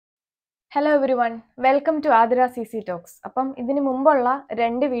Hello everyone, welcome to Adira CC Talks. അപ്പം ഇതിന് മുമ്പുള്ള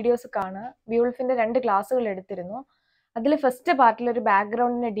രണ്ട് വീഡിയോസ് കാണുക. Beowulfന്റെ രണ്ട് ക്ലാസ്സുകൾ എടുത്തിരുന്നു. അതിൽ ഫസ്റ്റ് പാർട്ടിൽ ഒരു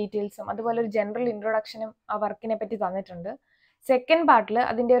ബാക്ക്ഗ്രൗണ്ടിന്റെ ഡീറ്റെയിൽസും അതുപോലെ ഒരു ജനറൽ ഇൻട്രൊഡക്ഷനും ആ വർക്കിനെ പറ്റി തന്നിട്ടുണ്ട്. സെക്കൻഡ് പാർട്ടിൽ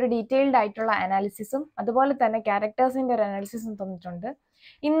അതിന്റെ ഒരു ഡീറ്റെയിൽഡ് ആയിട്ടുള്ള അനാലിസിസും അതുപോലെ തന്നെ ക്യാരക്ടേഴ്സിന്റെ ഒരു അനാലിസിസും തന്നിട്ടുണ്ട്.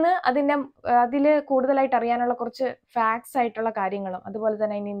 ഇന്ന് അതിൽ കൂടുതലായിട്ട് അറിയാനുള്ള കുറച്ച് ഫാക്ട്സ് ആയിട്ടുള്ള കാര്യങ്ങളും അതുപോലെ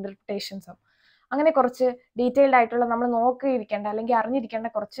തന്നെ അതിന്റെ ഇന്റർപ്രിട്ടേഷൻസും അങ്ങനെ കുറച്ച് ഡീറ്റെയിൽഡ് ആയിട്ടുള്ള നമ്മൾ നോക്കിയിരിക്കേണ്ട അല്ലെങ്കിൽ അറിഞ്ഞിരിക്കേണ്ട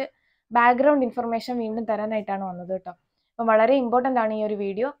കുറച്ച് ബാക്ക്ഗ്രൗണ്ട് ഇൻഫർമേഷൻ വീണ്ടും തരാനായിട്ടാണ് വന്നത് കേട്ടോ. അപ്പം വളരെ ഇമ്പോർട്ടൻ്റ് ആണ് ഈ ഒരു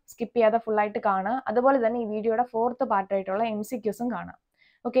വീഡിയോ, സ്കിപ്പ് ചെയ്യാതെ ഫുള്ളായിട്ട് കാണുക. അതുപോലെ തന്നെ ഈ വീഡിയോയുടെ ഫോർത്ത് പാർട്ടായിട്ടുള്ള MCQ'സും കാണാം.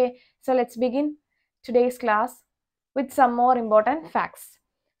 Okay, so let's begin today's class with some more important facts.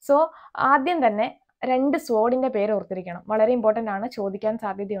 So ആദ്യം തന്നെ രണ്ട് സ്വോർഡിൻ്റെ പേര് ഓർത്തിരിക്കണം, വളരെ ഇമ്പോർട്ടൻ്റ് ആണ്, ചോദിക്കാൻ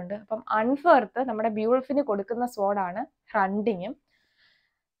സാധ്യതയുണ്ട്. അപ്പം അൺഫെർത്ത് നമ്മുടെ ബിയോൾഫിന് കൊടുക്കുന്ന സ്വോർഡാണ് ഹണ്ടിങ്ങും.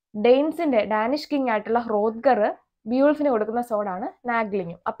 ഡാനിഷ് കിങ് ആയിട്ടുള്ള ഹ്രോദ്ഗർ ബിയോൾഫിന് കൊടുക്കുന്ന സ്വോർഡാണ്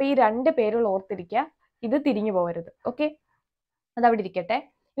നാഗ്ലിങ്ങും. അപ്പൊ ഈ രണ്ട് പേരുകൾ ഓർത്തിരിക്കുക, ഇത് തിരിഞ്ഞു പോകരുത്. ഓക്കെ, അതവിടെ ഇരിക്കട്ടെ.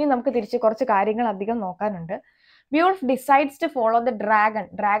 ഇനി നമുക്ക് തിരിച്ച് കുറച്ച് കാര്യങ്ങൾ അധികം നോക്കാനുണ്ട്. ബിയോൾഫ് decides to follow the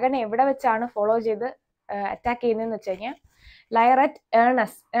dragon എവിടെ വെച്ചാണ് ഫോളോ ചെയ്ത് അറ്റാക്ക് ചെയ്യുന്നതെന്ന് വെച്ച് കഴിഞ്ഞാൽ ലയർ അറ്റ്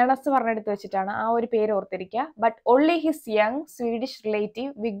ഏണസ് പറഞ്ഞെടുത്ത് വെച്ചിട്ടാണ്. ആ ഒരു പേര് ഓർത്തിരിക്കുക. But only his young Swedish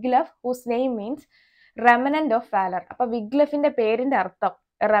relative വിഗ്ലഫ് whose name means remnant of വാലർ. അപ്പൊ വിഗ്ലഫിന്റെ പേരിന്റെ അർത്ഥം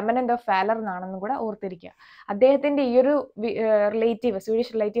റെമനന്റ് ഓഫ് വാലർ എന്നാണെന്നും കൂടെ ഓർത്തിരിക്കുക. അദ്ദേഹത്തിന്റെ ഈ ഒരു റിലേറ്റീവ്,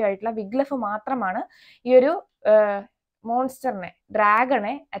 സ്വീഡിഷ് റിലേറ്റീവ് ആയിട്ടുള്ള വിഗ്ലഫ് മാത്രമാണ് ഈ ഒരു മോൺസ്റ്ററിനെ,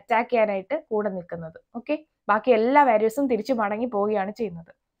 ഡ്രാഗണെ അറ്റാക്ക് ചെയ്യാനായിട്ട് കൂടെ നിൽക്കുന്നത്. ഓക്കെ, ബാക്കി എല്ലാ വാരിയേഴ്സും തിരിച്ചു മടങ്ങി പോവുകയാണ്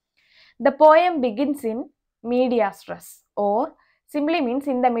ചെയ്യുന്നത്. The poem begins in media stress or simply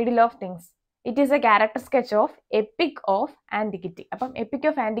means in the middle of things. It is A character sketch of EPIC of antiquity. അപ്പം എപ്പിക്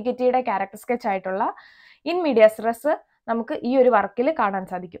ഓഫ് ആന്റിക്വിറ്റിയുടെ ക്യാരക്ടർ സ്കെച്ച് ആയിട്ടുള്ള ഇൻ മീഡിയ സ്ട്രെസ് നമുക്ക് ഈ ഒരു വർക്കിൽ കാണാൻ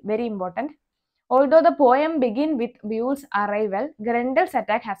സാധിക്കും. Very important. Although the poem begin with ബിയൂൾസ് arrival, ഗ്രൻഡൽസ്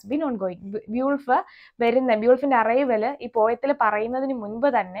attack has been on going. ബിയൂൾഫിന്റെ arrival ഈ പോയത്തിൽ പറയുന്നതിന് മുൻപ്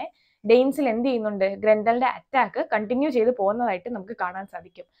തന്നെ ഡെയിൻസിൽ എന്ത് ചെയ്യുന്നുണ്ട്, ഗ്രൻഡലിന്റെ അറ്റാക്ക് കണ്ടിന്യൂ ചെയ്ത് പോകുന്നതായിട്ട് നമുക്ക് കാണാൻ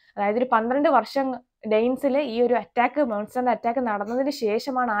സാധിക്കും. അതായത് ഒരു 12 വർഷം ഡെയിൻസിൽ ഈ ഒരു അറ്റാക്ക്, മോൺസ്റ്ററിന്റെ അറ്റാക്ക് നടന്നതിന്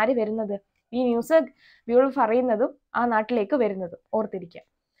ശേഷമാണ് ആര് വരുന്നത്, ഈ ന്യൂസ് ബിയോൾഫ് അറിയുന്നതും ആ നാട്ടിലേക്ക് വരുന്നതും ഓർത്തിരിക്കുക.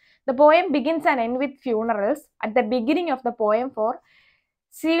 The poem begins and ends with funerals. At the beginning of the poem for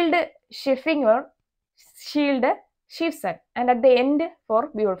sealed Shifson and at the end for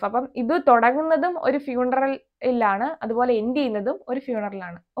Beowulf. അപ്പം ഇത് തുടങ്ങുന്നതും ഒരു ഫ്യൂണറലിലാണ്, അതുപോലെ എൻഡ് ചെയ്യുന്നതും ഒരു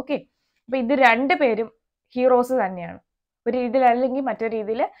ഫ്യൂണറലാണ്. ഓക്കെ, അപ്പൊ ഇത് രണ്ടുപേരും ഹീറോസ് തന്നെയാണ്. ഒരു രീതിയിൽ അല്ലെങ്കിൽ മറ്റൊരു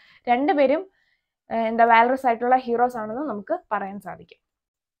രീതിയിൽ രണ്ടുപേരും വാലറസ് ആയിട്ടുള്ള ഹീറോസ് ആണെന്ന് നമുക്ക് പറയാൻ സാധിക്കും.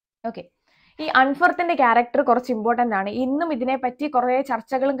 ഓക്കെ, ഈ അൺഫെർത്തിന്റെ ക്യാരക്ടർ കുറച്ച് ഇമ്പോർട്ടൻ്റ് ആണ്. ഇന്നും ഇതിനെപ്പറ്റി കുറേ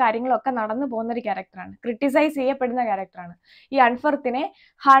ചർച്ചകളും കാര്യങ്ങളും ഒക്കെ നടന്നു പോകുന്ന ഒരു ക്യാരക്ടറാണ്, ക്രിട്ടിസൈസ് ചെയ്യപ്പെടുന്ന ക്യാരക്ടറാണ്. ഈ അൺഫെർത്തിനെ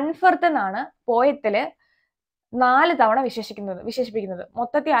ഹൺഫെർത്ത് എന്നാണ് പോയത്തില് 4 തവണ വിശേഷിപ്പിക്കുന്നത്.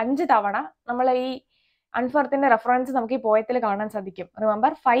 മൊത്തത്തിൽ 5 തവണ നമ്മൾ ഈ അൺഫെർത്തിന്റെ റെഫറൻസ് നമുക്ക് ഈ പോയത്തിൽ കാണാൻ സാധിക്കും.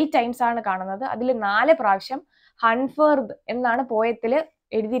 റിമെമ്പർ, 5 ടൈംസ് ആണ് കാണുന്നത്. അതിൽ 4 പ്രാവശ്യം ഹൺഫെർദ് എന്നാണ് പോയത്തിൽ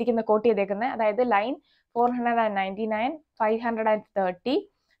എഴുതിയിരിക്കുന്ന, കോട്ട് ചെയ്തേക്കുന്നത്. അതായത് ലൈൻ 499, 530,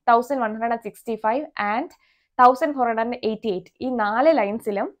 1165 ആൻഡ് 1488. ഈ 4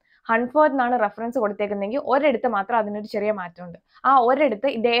 ലൈൻസിലും ഹൺഫെർദ് എന്നാണ് റെഫറൻസ് കൊടുത്തേക്കുന്നതെങ്കിൽ ഒരിടത്ത് മാത്രം അതിനൊരു ചെറിയ മാറ്റമുണ്ട്. ആ ഒരിടത്ത്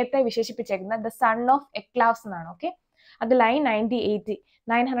ഇദ്ദേഹത്തെ വിശേഷിപ്പിച്ചേക്കുന്നത് ദ സൺ ഓഫ് എക്ലാവ്സ് എന്നാണ്. ഓക്കെ, അത് ലൈൻ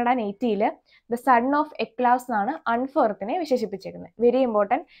 980 ദ സൺ ഓഫ് എക്ലാവ്സ് എന്നാണ് അൺഫെർത്തിനെ വിശേഷിപ്പിച്ചേക്കുന്നത്. Very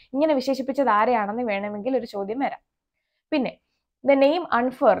important. ഇങ്ങനെ വിശേഷിപ്പിച്ചത് ആരെയാണെന്ന് വേണമെങ്കിൽ ഒരു ചോദ്യം വരാം. പിന്നെ ദ നെയിം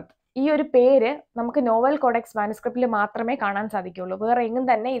അൺഫെർത്ത്, ഈ ഒരു പേര് നമുക്ക് നോവൽ കോഡെക്സ് മാനുസ്ക്രിപ്റ്റിൽ മാത്രമേ കാണാൻ സാധിക്കുള്ളൂ. വേറെ എങ്ങും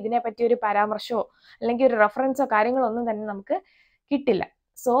തന്നെ ഇതിനെപ്പറ്റി ഒരു പരാമർശമോ അല്ലെങ്കിൽ ഒരു റെഫറൻസോ കാര്യങ്ങളോ ഒന്നും തന്നെ നമുക്ക് കിട്ടില്ല.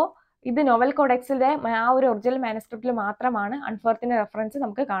 സോ ഇത് നോവൽ കോഡെക്സിലെ ആ ഒരു ഒറിജിനൽ മാനുസ്ക്രിപ്റ്റിൽ മാത്രമാണ് അൺഫെർത്തിന്റെ റെഫറൻസ്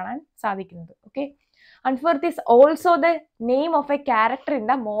നമുക്ക് കാണാൻ സാധിക്കുന്നത്. Okay, അൺഫെർത്ത് is also the name of A character in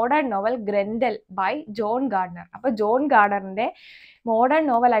the modern novel ഗ്രൻഡൽ by John Gardner. അപ്പൊ ജോൺ ഗാർഡനറിന്റെ മോഡേൺ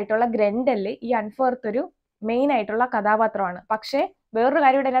നോവൽ ആയിട്ടുള്ള ഗ്രൻഡലിൽ ഈ അൺഫെർത്ത് ഒരു മെയിൻ ആയിട്ടുള്ള കഥാപാത്രമാണ്. പക്ഷേ വേറൊരു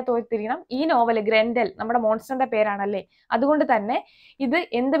കാര്യം ഇവിടെ അതിനകത്ത് ഓർത്തിരിക്കണം, ഈ നോവല് ഗ്രൻഡൽ നമ്മുടെ മോൺസ്റ്ററിന്റെ പേരാണല്ലേ, അതുകൊണ്ട് തന്നെ ഇത്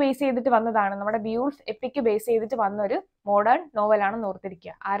എന്ത് ബേസ് ചെയ്തിട്ട് വന്നതാണ്, നമ്മുടെ ബിയോൾഫ് എപ്പിക്ക് ബേസ് ചെയ്തിട്ട് വന്നൊരു മോഡേൺ നോവലാണെന്ന്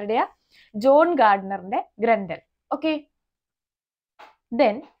ഓർത്തിരിക്കുക. ആരുടെയാ? ജോൺ ഗാർഡനറിന്റെ ഗ്രൻഡൽ. ഓക്കെ,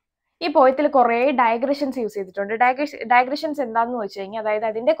 ദെൻ ഈ പോയത്തിൽ കുറേ ഡയഗ്രഷൻസ് യൂസ് ചെയ്തിട്ടുണ്ട്. ഡയഗ്രഷൻസ് എന്താണെന്ന് വെച്ച് കഴിഞ്ഞാൽ, അതായത്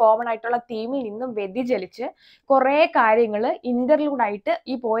അതിന്റെ കോമൺ ആയിട്ടുള്ള തീമിൽ നിന്നും വ്യതിചലിച്ച് കുറേ കാര്യങ്ങൾ ഇന്റർലൂഡ് ആയിട്ട്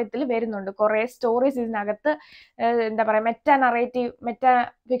ഈ പോയത്തിൽ വരുന്നുണ്ട്. കുറേ സ്റ്റോറീസ് ഇതിനകത്ത് മെറ്റാ നറേറ്റീവ്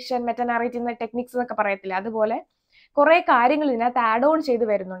ടെക്നിക്സ് എന്നൊക്കെ പറയത്തില്ല, അതുപോലെ കുറേ കാര്യങ്ങൾ ഇതിനകത്ത് ആഡ് ഓൺ ചെയ്ത്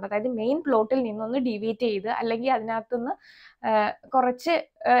വരുന്നുണ്ട്. അതായത് മെയിൻ പ്ലോട്ടിൽ നിന്നൊന്ന് ഡീവിയേറ്റ് ചെയ്ത് അല്ലെങ്കിൽ അതിനകത്തുനിന്ന് കുറച്ച്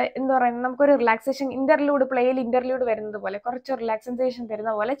നമുക്കൊരു റിലാക്സേഷൻ, പ്ലേയിൽ ഇന്റർലൂഡ് വരുന്നത് പോലെ, കുറച്ച് റിലാക്സേഷൻ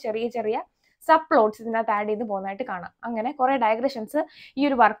തരുന്ന പോലെ ചെറിയ ചെറിയ സബ് പ്ലോട്ട്സ് ഇതിനകത്ത് ആഡ് ചെയ്ത് പോകുന്നതായിട്ട് കാണാം. അങ്ങനെ കുറെ ഡയഗ്രഷൻസ് ഈ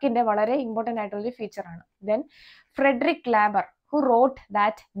ഒരു വർക്കിന്റെ വളരെ ഇമ്പോർട്ടന്റ് ആയിട്ടുള്ളൊരു ഫീച്ചറാണ്. Then Frederick labour who rote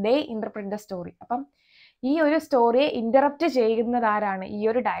that they interpret the story. അപ്പം ഈ ഒരു സ്റ്റോറിയെ ഇന്ററപ്റ്റ് ചെയ്യുന്നത് ആരാണ്? ഈ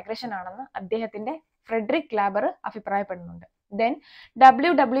ഒരു ഡയഗ്രഷൻ ആണെന്ന് അദ്ദേഹത്തിന്റെ Frederick labour അഭിപ്രായപ്പെടുന്നുണ്ട്. Then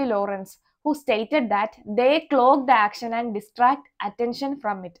W Lawrence who stated that they clog the action and distract attention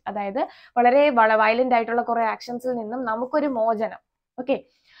from it. അതായത് വളരെ വയലന്റ് ആയിട്ടുള്ള കുറെ ആക്ഷൻസിൽ നിന്നും നമുക്കൊരു മോചനം. ഓക്കെ,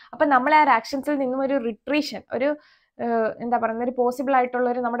 അപ്പൊ നമ്മൾ ആ ആക്ഷൻസിൽ നിന്നും ഒരു റിട്രീഷൻ, ഒരു എന്താ പറയുന്ന ഒരു പോസിബിൾ ആയിട്ടുള്ള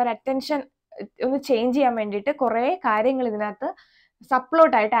ഒരു നമ്മുടെ ഒരു അറ്റൻഷൻ ഒന്ന് ചേഞ്ച് ചെയ്യാൻ വേണ്ടിയിട്ട് കുറെ കാര്യങ്ങൾ ഇതിനകത്ത്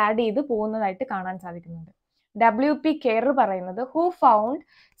സപ്ലോട്ട് ആയിട്ട് ആഡ് ചെയ്ത് പോകുന്നതായിട്ട് കാണാൻ സാധിക്കുന്നുണ്ട്. WP കെയർ പറയുന്നത് who found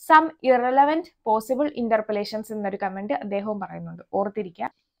some irrelevant possible ഇന്റർപൊലേഷൻസ് എന്നൊരു കമന്റ് അദ്ദേഹവും പറയുന്നുണ്ട്,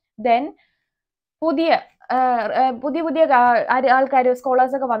 ഓർത്തിരിക്കുക. ദെൻ പുതിയ ആൾക്കാർ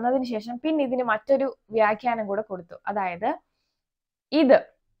സ്കോളേഴ്സ് ഒക്കെ വന്നതിന് ശേഷം പിന്നെ ഇതിന് മറ്റൊരു വ്യാഖ്യാനം കൂടെ കൊടുത്തു. അതായത് ഇത്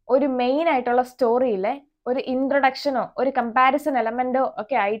ഒരു മെയിൻ ആയിട്ടുള്ള സ്റ്റോറിയിലെ ഒരു ഇൻട്രൊഡക്ഷനോ ഒരു കമ്പാരിസൺ എലമെന്റോ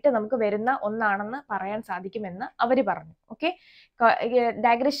ഒക്കെ ആയിട്ട് നമുക്ക് വരുന്ന ഒന്നാണെന്ന് പറയാൻ സാധിക്കുമെന്ന് അവര് പറഞ്ഞു. Okay,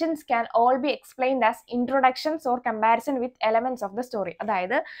 ഡയഗ്രഷൻസ് can all be explained as introductions or comparison with elements of the story.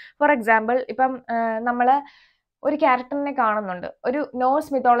 അതായത് ഫോർ എക്സാമ്പിൾ ഇപ്പം നമ്മള് ഒരു ക്യാരക്ടറിനെ കാണുന്നുണ്ട്, ഒരു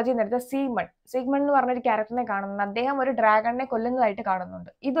നോർസ് മിത്തോളജി നേരത്തെ സീഗ്മൺ എന്ന് പറഞ്ഞൊരു ക്യാരക്ടറിനെ കാണുന്നുണ്ട്. അദ്ദേഹം ഒരു ഡ്രാഗണിനെ കൊല്ലുന്നതായിട്ട്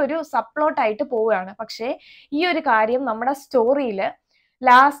കാണുന്നുണ്ട്. ഇതൊരു സപ്ലോട്ട് ആയിട്ട് പോവുകയാണ്. പക്ഷേ ഈ ഒരു കാര്യം നമ്മുടെ സ്റ്റോറിയിൽ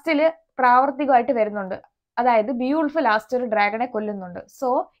ലാസ്റ്റില് പ്രാവർത്തികമായിട്ട് വരുന്നുണ്ട്. അതായത് ബിയൂൾഫ് ലാസ്റ്റ് ഒരു ഡ്രാഗണെ കൊല്ലുന്നുണ്ട്. സോ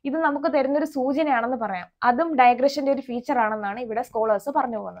ഇത് നമുക്ക് തരുന്നൊരു സൂചനയാണെന്ന് പറയാം. അതും ഡയഗ്രഷന്റെ ഒരു ഫീച്ചർ ആണെന്നാണ് ഇവിടെ സ്കോളേഴ്സ്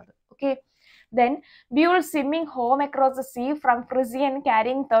പറഞ്ഞു പോകുന്നത്. Okay, then Beowulf swimming home across the sea from Frisian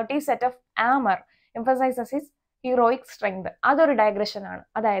carrying 30 set of armor emphasizes his heroic strength. അതൊരു ഡയഗ്രഷൻ ആണ്.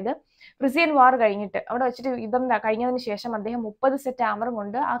 അതായത് ഫ്രിസിയൻ വാർ കഴിഞ്ഞിട്ട് അവിടെ വെച്ചിട്ട് യുദ്ധം കഴിഞ്ഞതിന് ശേഷം അദ്ദേഹം 30 സെറ്റ് ആമറും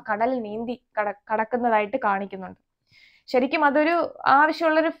കൊണ്ട് ആ കടൽ നീന്തി കടക്കുന്നതായിട്ട് കാണിക്കുന്നുണ്ട്. ശരിക്കും അതൊരു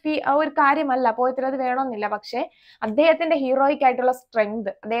ആവശ്യമുള്ളൊരു ഒരു കാര്യമല്ല, പോയത്തിൽ അത് വേണമെന്നില്ല. പക്ഷെ അദ്ദേഹത്തിന്റെ ഹീറോയിക് ആയിട്ടുള്ള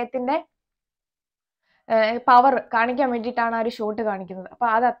സ്ട്രെങ്ത്, അദ്ദേഹത്തിന്റെ പവർ കാണിക്കാൻ വേണ്ടിയിട്ടാണ് ആ ഒരു ഷോട്ട് കാണിക്കുന്നത്. അപ്പൊ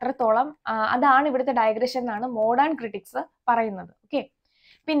അത് അത്രത്തോളം അതാണ് ഇവിടുത്തെ ഡയഗ്രഷൻ എന്നാണ് മോഡേൺ ക്രിറ്റിക്സ് പറയുന്നത്. ഓക്കെ,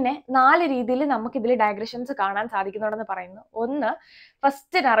 പിന്നെ 4 രീതിയിൽ നമുക്ക് ഇതിൽ ഡയഗ്രഷൻസ് കാണാൻ സാധിക്കുന്നുണ്ടെന്ന് പറയുന്നു. ഒന്ന്,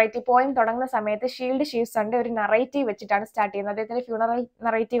 ഫസ്റ്റ് നറേറ്റീവ് പോയിന്റ് തുടങ്ങുന്ന സമയത്ത് ഷീൽഡ് ഷീവ്സ് ഉണ്ട് ഒരു നറേറ്റീവ് വെച്ചിട്ടാണ് സ്റ്റാർട്ട് ചെയ്യുന്നത്. അദ്ദേഹത്തിന്റെ ഫ്യൂണറൽ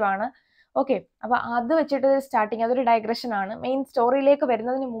നറേറ്റീവ് ആണ്. ഓക്കെ, അപ്പൊ അത് വെച്ചിട്ട് സ്റ്റാർട്ടിങ് അതൊരു ഡയഗ്രഷൻ ആണ്. മെയിൻ സ്റ്റോറിയിലേക്ക്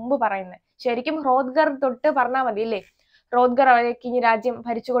വരുന്നതിന് മുമ്പ് പറയുന്നത് ശരിക്കും ഹ്രോദ്ഗർ തൊട്ട് പറഞ്ഞാൽ മതി അല്ലേ. ഹ്രോദ്ഗർ ഈ രാജ്യം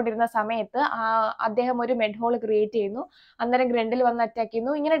ഭരിച്ചുകൊണ്ടിരുന്ന സമയത്ത് അദ്ദേഹം ഒരു മെഡ് ഹോൾ ക്രിയേറ്റ് ചെയ്യുന്നു, അന്നേരം ഗ്രണ്ടിൽ വന്ന് അറ്റാക്ക്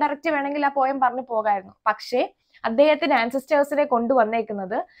ചെയ്യുന്നു. ഇങ്ങനെ ഡയറക്റ്റ് വേണമെങ്കിൽ ആ പോയം പറഞ്ഞു പോകായിരുന്നു. പക്ഷേ അദ്ദേഹത്തിന്റെ ആൻസസ്റ്റേഴ്സിനെ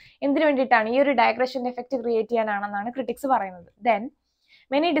കൊണ്ടുവന്നേക്കുന്നത് എന്തിനു വേണ്ടിയിട്ടാണ്? ഈ ഒരു ഡയഗ്രഷൻ എഫക്ട് ക്രിയേറ്റ് ചെയ്യാനാണെന്നാണ് ക്രിറ്റിക്സ് പറയുന്നത്. Then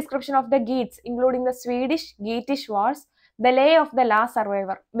many description of the Gits including the Swedish ഗീറ്റിഷ് wars, the Leh of the last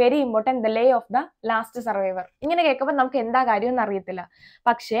survivor, very important, the Leh of the last survivor. ഇങ്ങനെ കേൾക്കുമ്പോൾ നമുക്ക് എന്താ കാര്യം എന്ന് അറിയത്തില്ല.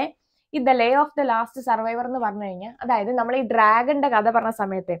 പക്ഷേ ഈ the Leh of the last survivor എന്ന് പറഞ്ഞു കഴിഞ്ഞാൽ, അതായത് നമ്മൾ ഈ ഡ്രാഗന്റെ കഥ പറഞ്ഞ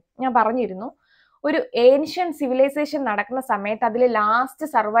സമയത്ത് ഞാൻ പറഞ്ഞിരുന്നു, ഒരു ഏൻഷ്യൻ സിവിലൈസേഷൻ നടക്കുന്ന സമയത്ത് അതിൽ ലാസ്റ്റ്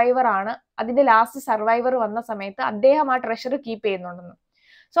സർവൈവർ ആണ്, അതിന്റെ ലാസ്റ്റ് സർവൈവർ വന്ന സമയത്ത് അദ്ദേഹം ആ ട്രഷർ കീപ്പ് ചെയ്യുന്നുണ്ടെന്ന്.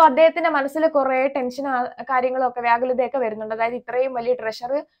 സോ അദ്ദേഹത്തിന്റെ മനസ്സിൽ കുറെ ടെൻഷൻ കാര്യങ്ങളൊക്കെ വ്യാകുലതയൊക്കെ വരുന്നുണ്ട്. അതായത് ഇത്രയും വലിയ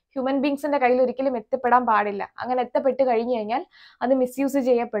ട്രഷർ ഹ്യൂമൻ ബീങ്സിന്റെ കയ്യിൽ ഒരിക്കലും എത്തിപ്പെടാൻ പാടില്ല, അങ്ങനെ എത്തപ്പെട്ട് കഴിഞ്ഞു കഴിഞ്ഞാൽ അത് മിസ്യൂസ്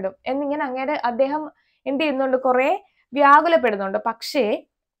ചെയ്യപ്പെടും എന്നിങ്ങനെ അങ്ങനെ അദ്ദേഹം എന്ത് ചെയ്യുന്നുണ്ട്, കുറെ വ്യാകുലപ്പെടുന്നുണ്ട്. പക്ഷേ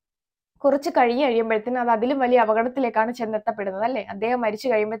കുറച്ച് കഴിയുമ്പോഴത്തേനും അത് അതിലും വലിയ അപകടത്തിലേക്കാണ് ചെന്നെത്തപ്പെടുന്നത് അല്ലെ. അദ്ദേഹം മരിച്ചു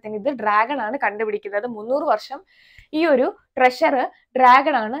കഴിയുമ്പോഴത്തേനും ഇത് ഡ്രാഗൺ ആണ് കണ്ടുപിടിക്കുന്നത്. 300 വർഷം ഈ ഒരു ട്രഷർ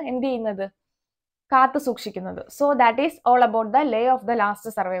ഡ്രാഗൺ ആണ് എന്ത് ചെയ്യുന്നത്, കാത്തു സൂക്ഷിക്കുന്നത്. So that is all about the Leh of the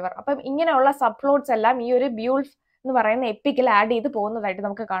last survivor. അപ്പം ഇങ്ങനെയുള്ള സബ് പ്ലോട്ട്സ് എല്ലാം ഈ ഒരു ബിയൂൾഫ് എന്ന് പറയുന്ന എപ്പിക്കിൽ ആഡ് ചെയ്ത് പോകുന്നതായിട്ട്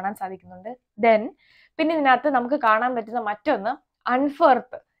നമുക്ക് കാണാൻ സാധിക്കുന്നുണ്ട്. ദെൻ പിന്നെ ഇതിനകത്ത് നമുക്ക് കാണാൻ പറ്റുന്ന മറ്റൊന്ന്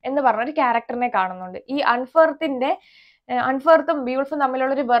അൺഫെർത്ത് എന്ന് പറഞ്ഞൊരു ക്യാരക്ടറിനെ കാണുന്നുണ്ട്. ഈ അൺഫെർത്തും ബിയൂൾഫും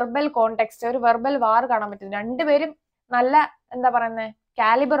തമ്മിലുള്ള ഒരു വെർബൽ കോണ്ടെക്സ്റ്റ്, ഒരു വെർബൽ വാർ കാണാൻ പറ്റും. രണ്ടുപേരും നല്ല എന്താ പറയുന്നത്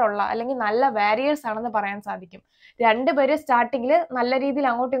കാലിബർ ഉള്ള അല്ലെങ്കിൽ നല്ല വാരിയേഴ്സ് ആണെന്ന് പറയാൻ സാധിക്കും. രണ്ടുപേരും സ്റ്റാർട്ടിങ്ങിൽ നല്ല രീതിയിൽ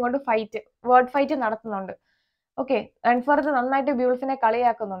അങ്ങോട്ടും ഇങ്ങോട്ടും വേർഡ് ഫൈറ്റ് നടത്തുന്നുണ്ട്. ഓക്കെ, അൺഫെർത്ത് നന്നായിട്ട് ബിയൂൾഫിനെ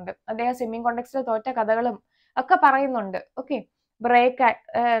കളിയാക്കുന്നുണ്ട്. അദ്ദേഹം സ്വിമ്മിംഗ് കോണ്ടെക്സ്റ്റിൽ തോറ്റ കഥകളും ഒക്കെ പറയുന്നുണ്ട്. ഓക്കെ, ബ്രേക്ക്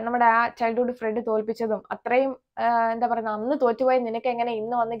നമ്മുടെ ആ ചൈൽഡ്ഹുഡ് ഫ്രണ്ട് തോൽപ്പിച്ചതും അത്രയും എന്താ പറയുക, അന്ന് തോറ്റുപോയ നിനക്ക് എങ്ങനെ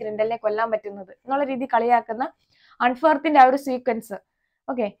ഇന്ന് വന്ന് ഗ്രണ്ടലിനെ കൊല്ലാൻ പറ്റുന്നത് എന്നുള്ള രീതി കളിയാക്കുന്ന അൺഫെർത്തിന്റെ ആ ഒരു സീക്വൻസ്.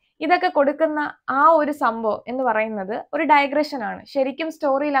 ഓക്കെ, ഇതൊക്കെ കൊടുക്കുന്ന ആ ഒരു സംഭവം എന്ന് പറയുന്നത് ഒരു ഡയഗ്രഷൻ ആണ്. ശരിക്കും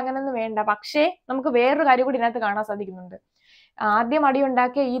സ്റ്റോറിയിൽ അങ്ങനെയൊന്നും വേണ്ട. പക്ഷേ നമുക്ക് വേറൊരു കാര്യം കൂടി ഇതിനകത്ത് കാണാൻ സാധിക്കുന്നുണ്ട്. ആദ്യം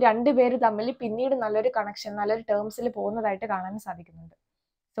അടിയുണ്ടാക്കിയ ഈ 2 പേര് തമ്മിൽ പിന്നീട് നല്ലൊരു കണക്ഷൻ, നല്ലൊരു ടേംസിൽ പോകുന്നതായിട്ട് കാണാൻ സാധിക്കുന്നുണ്ട്.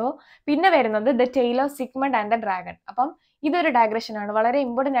 സോ പിന്നെ വരുന്നത് the tale of Sigmund and the dragon. അപ്പം ഇതൊരു ഡയഗ്രഷൻ ആണ്, വളരെ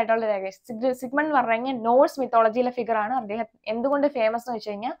ഇമ്പോർട്ടന്റ് ആയിട്ടുള്ള ഡയഗ്രഷൻ. സിഗ്മണ്ട് എന്ന് പറഞ്ഞു കഴിഞ്ഞാൽ നോർസ് മിത്തോളജിയിലെ ഫിഗർ ആണ്. അദ്ദേഹം എന്തുകൊണ്ട് ഫേമസ് എന്ന്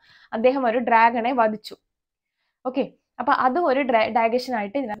വെച്ച് കഴിഞ്ഞാൽ അദ്ദേഹം ഒരു ഡ്രാഗണെ വധിച്ചു. ഓക്കെ, അപ്പൊ അതും ഒരു ഡയഗ്രഷൻ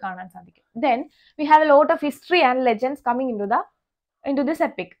ആയിട്ട് ഇതിനെ കാണാൻ സാധിക്കും. Then we have a lot of history and legends coming in to this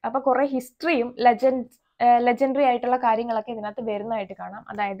EPIC. അപ്പൊ കുറെ ഹിസ്റ്ററിയും ലെജൻഡറി ആയിട്ടുള്ള കാര്യങ്ങളൊക്കെ ഇതിനകത്ത് വരുന്നതായിട്ട് കാണാം.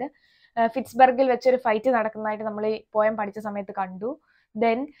 അതായത് ഫിറ്റ്സ്ബർഗിൽ വെച്ചൊരു ഫൈറ്റ് നടക്കുന്നതായിട്ട് നമ്മൾ ഈ പോയം പഠിച്ച സമയത്ത് കണ്ടു.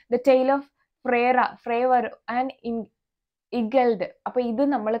 Then the tale of ഫ്രേവർ and ഇഗൽഡ്, അപ്പൊ ഇത്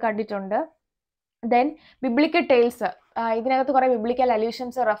നമ്മൾ കണ്ടിട്ടുണ്ട്. ദെൻ ബിബ്ലിക്കൽ ടേൽസ്, ഇതിനകത്ത് കുറെ ബിബ്ലിക്കൽ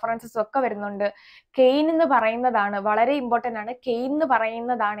അല്യൂഷൻസ് റെഫറൻസസ് ഒക്കെ വരുന്നുണ്ട്. കെയിൻ എന്ന് പറയുന്നതാണ് വളരെ ഇമ്പോർട്ടന്റ് ആണ്. കെയിൻ എന്ന്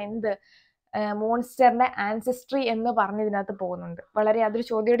പറയുന്നതാണ് എന്ത്, മോൺസ്റ്ററിന്റെ ആൻസെസ്ട്രി എന്ന് പറഞ്ഞ് ഇതിനകത്ത് പോകുന്നുണ്ട്. വളരെ അതൊരു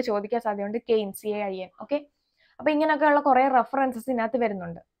ചോദ്യമായിട്ട് ചോദിക്കാൻ സാധ്യതയുണ്ട്. Cane, CAIN. ഓക്കെ, അപ്പൊ ഇങ്ങനെയൊക്കെയുള്ള കുറെ റെഫറൻസസ് ഇതിനകത്ത്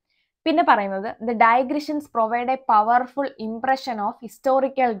വരുന്നുണ്ട്. പിന്നെ പറയുന്നത് the ഡയഗ്രഷൻസ് provide A powerful impression of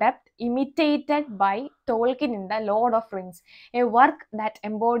historical depth imitated by ടോൾക്കിൻ in the Lord of rings, A work that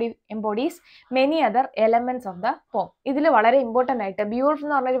എംബോഡീസ് many other elements of the poem. ഇതിൽ വളരെ ഇമ്പോർട്ടന്റ് ആയിട്ട് ബിയോൾഫ്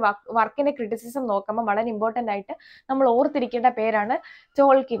എന്ന് പറഞ്ഞൊരു വർക്കിന്റെ ക്രിറ്റിസിസം നോക്കുമ്പോൾ വളരെ ഇമ്പോർട്ടന്റ് ആയിട്ട് നമ്മൾ ഓർത്തിരിക്കേണ്ട പേരാണ്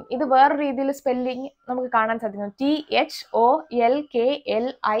ടോൾക്കിൻ. ഇത് വേറെ രീതിയിൽ സ്പെല്ലിംഗ് നമുക്ക് കാണാൻ സാധിക്കും,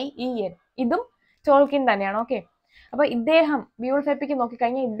 THOLKLIEN. ഇതും ടോൾക്കിൻ തന്നെയാണ്. ഓക്കെ, അപ്പൊ ഇദ്ദേഹം ബിയോൾഫ് എപ്പിക്ക്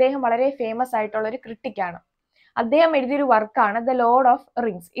നോക്കിക്കഴിഞ്ഞാൽ ഇദ്ദേഹം വളരെ ഫേമസ് ആയിട്ടുള്ള ഒരു ക്രിട്ടിക്കാണ്. അദ്ദേഹം എഴുതിയൊരു വർക്കാണ് ദ ലോർഡ് ഓഫ്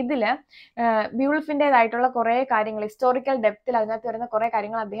റിങ്സ്. ഇതില് ബിയോൾഫിൻ്റെതായിട്ടുള്ള കുറെ കാര്യങ്ങൾ ഹിസ്റ്റോറിക്കൽ ഡെപ്തിൽ അതിനകത്ത് വരുന്ന കുറെ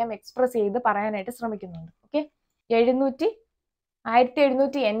കാര്യങ്ങൾ അദ്ദേഹം എക്സ്പ്രസ് ചെയ്ത് പറയാനായിട്ട് ശ്രമിക്കുന്നുണ്ട്. ഓക്കെ,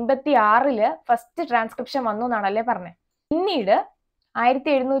 1786 ഫസ്റ്റ് ട്രാൻസ്ക്രിപ്ഷൻ വന്നു എന്നാണല്ലേ പറഞ്ഞത്. പിന്നീട്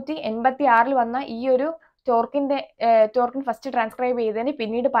 1786 വന്ന ഈ ഒരു ടോൾക്കിൻ ഫസ്റ്റ് ട്രാൻസ്ക്രൈബ് ചെയ്തതിന്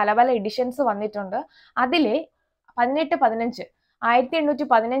പിന്നീട് പല പല എഡിഷൻസ് വന്നിട്ടുണ്ട്. അതിലെ 1815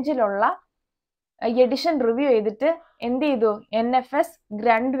 എഡിഷൻ റിവ്യൂ ചെയ്തിട്ട് എന്ത് ചെയ്തു, NFS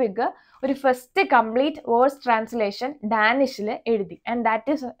ഗ്രണ്ട്വിഗ് ഒരു ഫസ്റ്റ് കംപ്ലീറ്റ് വേഴ്സ് ട്രാൻസ്ലേഷൻ ഡാനിഷിൽ എഴുതി. And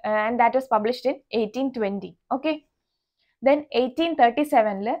that was published in 1820. Okay, then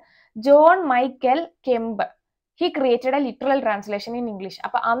 1837 John Michael കെമ്പ് he created a literal translation in English.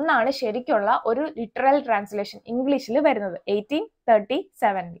 അപ്പൊ അന്നാണ് ശരിക്കുള്ള ഒരു ലിറ്ററൽ ട്രാൻസ്ലേഷൻ ഇംഗ്ലീഷിൽ വരുന്നത്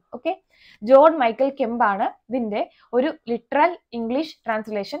 1837. ഓക്കെ, ജോൺ മൈക്കൽ കെമ്പാണ് ഇതിന്റെ ഒരു ലിറ്ററൽ ഇംഗ്ലീഷ്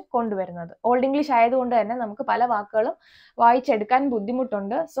ട്രാൻസ്ലേഷൻ കൊണ്ടുവരുന്നത്. ഓൾഡ് ഇംഗ്ലീഷ് ആയതുകൊണ്ട് തന്നെ നമുക്ക് പല വാക്കുകളും വായിച്ചെടുക്കാൻ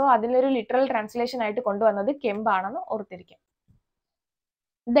ബുദ്ധിമുട്ടുണ്ട്. സോ അതിലൊരു ലിറ്ററൽ ട്രാൻസ്ലേഷൻ ആയിട്ട് കൊണ്ടുവന്നത് കെമ്പാണെന്ന് ഓർത്തിരിക്കാം.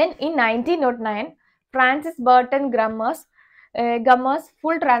 Then in 1909 Francis Burton ഗമ്മേഴ്സ്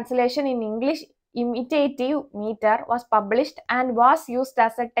full translation in English imitative meter was published and was used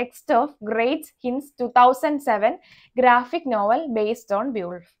as a text of Great Hints 2007 graphic novel based on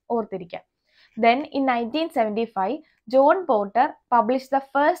Beowulf. ഓർത്തിരിക്കാം. Then in 1975 John Porter published the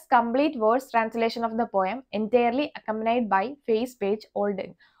first complete verse translation of the poem entirely accompanied by face page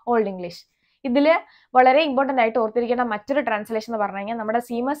old English. ഇതില് വളരെ important ആയിട്ട് ഓർത്തിരിക്കേണ്ട മറ്റൊരു translation എന്ന് പറഞ്ഞു കഴിഞ്ഞാൽ നമ്മുടെ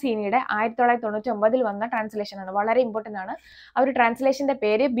Seamus ഹീനിയുടെ 1999 വന്ന ട്രാൻസ്ലേഷൻ ആണ്. വളരെ ഇമ്പോർട്ടന്റ് ആണ്. ആ ഒരു ട്രാൻസ്ലേഷന്റെ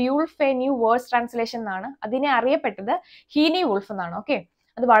പേര് ബിയോൾഫ് എ ന്യൂ വേഴ്സ് ട്രാൻസ്ലേഷൻ എന്നാണ്. അതിനെ അറിയപ്പെട്ടത് ഹീനി വൂൾഫ് എന്നാണ്. ഓക്കെ,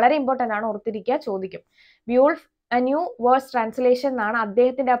 അത് വളരെ ഇമ്പോർട്ടന്റ് ആണ്, ഓർത്തിരിക്കുക, ചോദിക്കും. ബിയോൾഫ് എ ന്യൂ വേഴ്സ് ട്രാൻസ്ലേഷൻ എന്നാണ്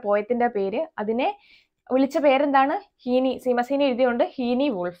അദ്ദേഹത്തിന്റെ ആ പോയത്തിന്റെ പേര്. അതിനെ വിളിച്ച പേരെന്താണ്, ഹീനി. Seamus ഹീനി എഴുതിയുണ്ട് ഹീനി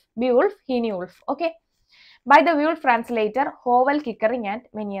wolf, ബിയോൾഫ് ഹീനി wolf. Okay, by the Beowulf translator Howell Kickering and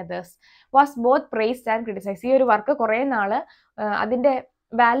many others, was both praised and criticized. ഈ ഒരു വർക്ക് കുറെ നാള് അതിന്റെ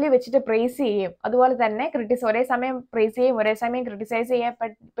വാല്യൂ വെച്ചിട്ട് പ്രൈസ് ചെയ്യും, അതുപോലെ തന്നെ ഒരേ സമയം പ്രൈസ് ചെയ്യും ഒരേ സമയം ക്രിട്ടിസൈസ്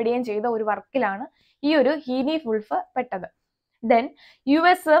ചെയ്യപ്പെടുകയും ചെയ്ത ഒരു വർക്കിലാണ് ഈ ഒരു ഹീനി വൂൾഫ് പെട്ടത്. ദെൻ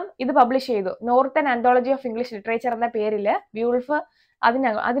US ഇത് പബ്ലിഷ് ചെയ്തു. Northern anthology of English literature എന്ന പേരില് ബിയോൾഫ്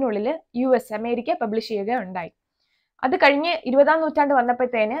അതിനുള്ളിൽ US അമേരിക്ക പബ്ലിഷ് ചെയ്യുകയുണ്ടായി. അത് കഴിഞ്ഞ് 20ാം നൂറ്റാണ്ട്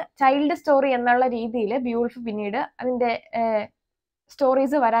വന്നപ്പോഴത്തേന് ചൈൽഡ് സ്റ്റോറി എന്നുള്ള രീതിയിൽ ബിയോൾഫ് പിന്നീട് അതിന്റെ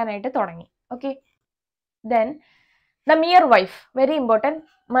സ്റ്റോറീസ് വരാനായിട്ട് തുടങ്ങി. Okay, then the mere wife, very important.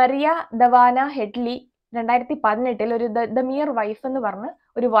 Maria ദവാന Headley 2018 ഒരു ദ മിയർ വൈഫ് എന്ന് പറഞ്ഞ്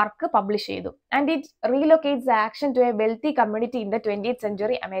ഒരു വർക്ക് പബ്ലിഷ് ചെയ്തു. And it റീലൊക്കേറ്റ്സ് the action to A wealthy community in the 20th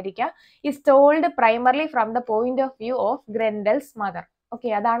century America is told primarily from the point of view of ഗ്രൻഡൽസ് mother. Okay,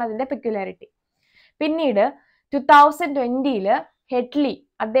 അതാണ് അതിന്റെ peculiarity. പിന്നീട് 2020 Headley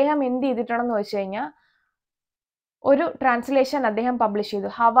അദ്ദേഹം എന്ത് ചെയ്തിട്ടുണ്ടെന്ന് വെച്ച് കഴിഞ്ഞാൽ ഒരു ട്രാൻസ്ലേഷൻ അദ്ദേഹം പബ്ലിഷ് ചെയ്തു,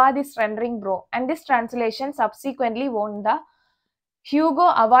 ഹവാ this rendering bro, and this translation subsequently won the Hugo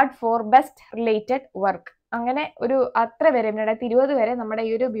award for best related work. അങ്ങനെ ഒരു അത്ര വരെ 2020 വരെ നമ്മുടെ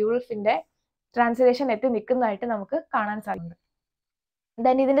ഈ ഒരു ബിയോൾഫിന്റെ ട്രാൻസ്ലേഷൻ എത്തി നിൽക്കുന്നതായിട്ട് നമുക്ക് കാണാൻ സാധിക്കും.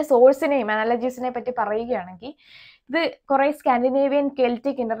 ദെൻ ഇതിന്റെ സോഴ്സിനെയും അനാലജീസിനെ പറ്റി പറയുകയാണെങ്കിൽ ഇത് കുറെ Scandinavian,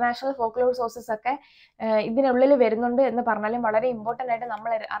 Celtic, international folklore sources ഒക്കെ ഇതിനുള്ളിൽ വരുന്നുണ്ട് എന്ന് പറഞ്ഞാലും വളരെ ഇമ്പോർട്ടന്റ് ആയിട്ട്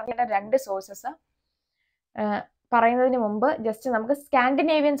നമ്മൾ അറിയേണ്ട 2 സോഴ്സസ് പറയുന്നതിന് മുമ്പ് ജസ്റ്റ് നമുക്ക്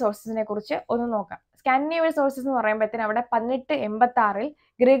സ്കാൻഡിനേവിയൻ സോഴ്സസിനെ കുറിച്ച് ഒന്ന് നോക്കാം. സ്കാൻഡിനേവിയൻ സോഴ്സസ് എന്ന് പറയുമ്പോഴത്തേന് അവിടെ 1886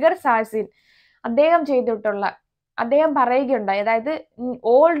 ഗ്രിഗർ സാൾസിൻ അദ്ദേഹം ചെയ്തിട്ടുള്ള അദ്ദേഹം പറയുകയുണ്ടായി, അതായത്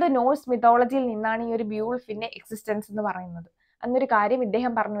ഓൾഡ് നോർസ് മിത്തോളജിയിൽ നിന്നാണ് ഈ ഒരു ബിയോൾഫിന്റെ എക്സിസ്റ്റൻസ് എന്ന് പറയുന്നത് എന്നൊരു കാര്യം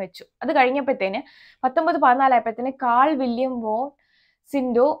ഇദ്ദേഹം പറഞ്ഞു വെച്ചു. അത് കഴിഞ്ഞപ്പോഴത്തേന് 1914 ആയപ്പോഴത്തേന് കാൾ വില്യം വോൺ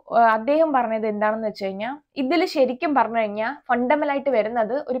സിൻഡോ അദ്ദേഹം പറഞ്ഞത് എന്താണെന്ന് വെച്ച് കഴിഞ്ഞാൽ, ഇതിൽ ശരിക്കും പറഞ്ഞു കഴിഞ്ഞാൽ ഫണ്ടമെന്റൽ ആയിട്ട്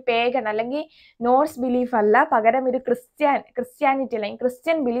വരുന്നത് ഒരു പേഗൻ അല്ലെങ്കിൽ നോർസ് ബിലീഫ് അല്ല, പകരം ഒരു ക്രിസ്ത്യാനിറ്റി അല്ലെങ്കിൽ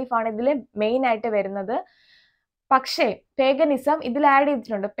ക്രിസ്ത്യൻ ബിലീഫാണ് ഇതിൽ മെയിൻ ആയിട്ട് വരുന്നത്. പക്ഷേ പേഗനിസം ഇതിൽ ആഡ്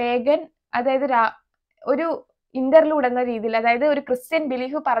ചെയ്തിട്ടുണ്ട്. പേഗൻ അതായത് ഒരു ഇന്റർലൂഡ് എന്ന രീതിയിൽ, അതായത് ഒരു ക്രിസ്ത്യൻ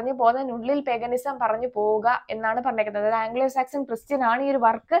ബിലീഫ് പറഞ്ഞു പോകുന്നതിനുള്ളിൽ പേഗനിസം പറഞ്ഞു പോവുക എന്നാണ് പറഞ്ഞേക്കുന്നത്. അതായത് ആംഗ്ലോ സാക്സൺ ക്രിസ്ത്യൻ ആണ് ഈ ഒരു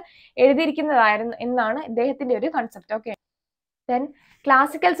വർക്ക് എഴുതിയിരിക്കുന്നതായിരുന്നു എന്നാണ് ഇദ്ദേഹത്തിന്റെ ഒരു concept. Okay, then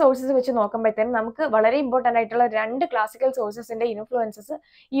classical sources വെച്ച് നോക്കുമ്പോഴത്തേനും നമുക്ക് വളരെ ഇമ്പോർട്ടൻ്റ് ആയിട്ടുള്ള 2 ക്ലാസിക്കൽ സോഴ്സസിന്റെ ഇൻഫ്ലുവൻസസ്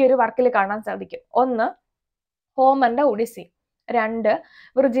ഈ ഒരു വർക്കിൽ കാണാൻ സാധിക്കും. ഒന്ന് ഹോമറിന്റെ ഒഡിസി, 2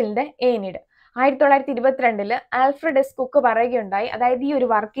 വിർജിലിന്റെ ഏനിഡ്. 1922 ആൽഫ്രഡ് എസ് കുക്ക് പറയുകയുണ്ടായി, അതായത് ഈ ഒരു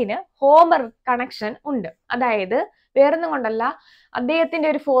വർക്കിന് ഹോമർ കണക്ഷൻ ഉണ്ട്. അതായത് വേറൊന്നും കൊണ്ടല്ല, അദ്ദേഹത്തിന്റെ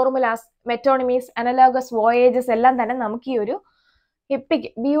ഒരു ഫോർമുലാസ്, മെറ്റോണിമീസ്, അനലോഗസ് വോയേജസ് എല്ലാം തന്നെ നമുക്ക് ഈ ഒരു എപ്പിക്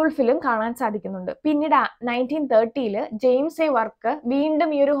ബിയോൾഫിലും കാണാൻ സാധിക്കുന്നുണ്ട്. പിന്നീട് 1930 ജെയിംസ് എ വർക്ക് വീണ്ടും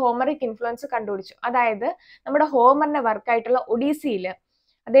ഈ ഒരു ഹോമറിക് ഇൻഫ്ലുവൻസ് കണ്ടുപിടിച്ചു. അതായത് നമ്മുടെ ഹോമറിന്റെ വർക്കായിട്ടുള്ള ഒഡീസിയില്,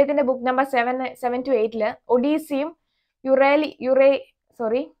 അദ്ദേഹത്തിന്റെ ബുക്ക് നമ്പർ 7 to 8 ഒഡീസിയും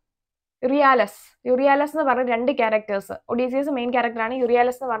യുറിയാലസ് എന്ന് പറഞ്ഞ 2 ക്യാരക്ടേഴ്സ്, ഒഡീസിയസ് മെയിൻ ക്യാരക്ടറാണ്,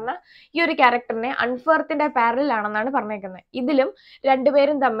 യുറിയാലസ് എന്ന് പറഞ്ഞ ഈ ഒരു ക്യാരക്ടറിനെ അൺഫെർത്തിന്റെ പാരലാണെന്നാണ് പറഞ്ഞേക്കുന്നത്. ഇതിലും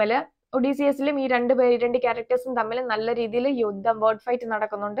രണ്ടുപേരും തമ്മിൽ, ഒഡീസിയസിലും ഈ 2 ക്യാരക്ടേഴ്സും തമ്മിൽ നല്ല രീതിയിൽ യുദ്ധം, വേർഡ് ഫൈറ്റ്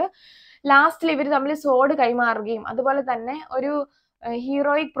നടക്കുന്നുണ്ട്. ലാസ്റ്റിൽ ഇവർ തമ്മിൽ സോഡ് കൈമാറുകയും അതുപോലെ തന്നെ ഒരു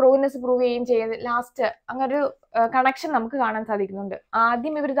ഹീറോയിക് പ്രൂവ്നെസ് പ്രൂവ് ചെയ്യുകയും ചെയ്യുന്നത് ലാസ്റ്റ്. അങ്ങനെ ഒരു കണക്ഷൻ നമുക്ക് കാണാൻ സാധിക്കുന്നുണ്ട്.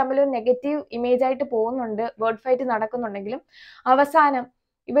 ആദ്യം ഇവർ തമ്മിൽ ഒരു നെഗറ്റീവ് ഇമേജ് ആയിട്ട് പോകുന്നുണ്ട്, വേർഡ് ഫൈറ്റ് നടക്കുന്നുണ്ടെങ്കിലും അവസാനം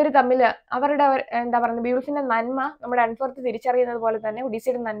ഇവർ തമ്മിൽ അവരുടെ എന്താ പറയുക, ബിയോൾഫിന്റെ നന്മ നമ്മുടെ അൺഫെർത്ത് തിരിച്ചറിയുന്നത് പോലെ തന്നെ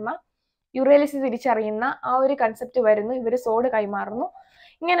ഒഡീസിയുടെ നന്മ യുറേലിസ് തിരിച്ചറിയുന്ന ആ ഒരു കൺസെപ്റ്റ് വരുന്നു. ഇവർ സോഡ് കൈമാറുന്നു.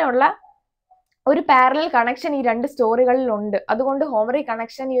 ഇങ്ങനെയുള്ള ഒരു പാരലൽ കണക്ഷൻ ഈ 2 സ്റ്റോറികളിലുണ്ട്. അതുകൊണ്ട് ഹോമറിക്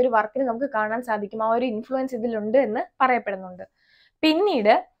കണക്ഷൻ ഈ ഒരു വർക്കിന് നമുക്ക് കാണാൻ സാധിക്കും. ആ ഒരു ഇൻഫ്ലുവൻസ് ഇതിലുണ്ട് എന്ന് പറയപ്പെടുന്നുണ്ട്.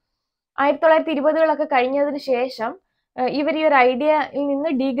 പിന്നീട് 1920 കഴിഞ്ഞതിന് ശേഷം ഇവർ ഈ ഒരു ഐഡിയയിൽ നിന്ന്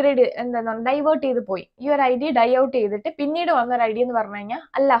ഡൈവേർട്ട് ചെയ്ത് പോയി. ഈ ഒരു ഐഡിയ ഡൈ ഔട്ട് ചെയ്തിട്ട് പിന്നീട് വന്ന ഒരു ഐഡിയ എന്ന് പറഞ്ഞു കഴിഞ്ഞാൽ,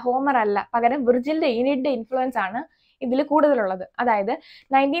 അല്ല ഹോമർ അല്ല, പകരം വിർജിലിന്റെ ഏനിഡിന്റെ ഇൻഫ്ലുവൻസ് ആണ് ഇതിൽ കൂടുതലുള്ളത്. അതായത്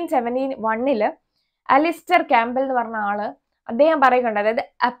 1971 അലിസ്റ്റർ ക്യാമ്പൽ എന്ന് പറഞ്ഞ ആള് അദ്ദേഹം പറയുന്നുണ്ട്, അതായത്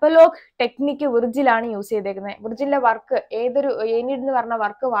അപ്പലോഗ് ടെക്നിക്ക് വിർജിലാണ് യൂസ് ചെയ്തേക്കുന്നത്. വിർജിലിന്റെ വർക്ക്, ഏതൊരു ഏനിഡ് എന്ന് പറഞ്ഞ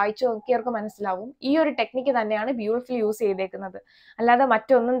വർക്ക് വായിച്ചു നോക്കിയവർക്ക് മനസ്സിലാവും ഈ ഒരു ടെക്നിക്ക് തന്നെയാണ് ബിയോൾഫിൽ യൂസ് ചെയ്തേക്കുന്നത്, അല്ലാതെ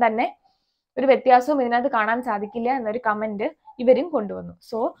മറ്റൊന്നും തന്നെ ഒരു വ്യത്യാസവും ഇതിനകത്ത് കാണാൻ സാധിക്കില്ല എന്നൊരു കമന്റ് ഇവരും കൊണ്ടുവന്നു.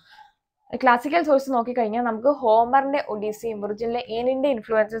 സോ ക്ലാസിക്കൽ സോഴ്സ് നോക്കിക്കഴിഞ്ഞാൽ നമുക്ക് ഹോമറിന്റെ ഒഡീസിയും വിർജിലിന്റെ ഏനിഡിന്റെ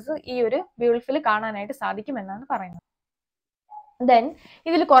ഇൻഫ്ലുവൻസസ് ഈ ഒരു ബിയോൾഫിൽ കാണാനായിട്ട് സാധിക്കും എന്നാണ് പറയുന്നത്. ദെൻ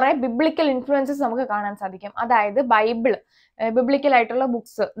ഇതിൽ കുറെ ബിബ്ലിക്കൽ ഇൻഫ്ലുവൻസസ് നമുക്ക് കാണാൻ സാധിക്കും. അതായത് ബിബ്ലിക്കൽ ആയിട്ടുള്ള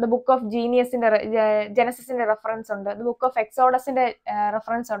books, the book of ജെനസിന്റെ reference ഉണ്ട്, ദ ബുക്ക് ഓഫ് എക്സോഡസിന്റെ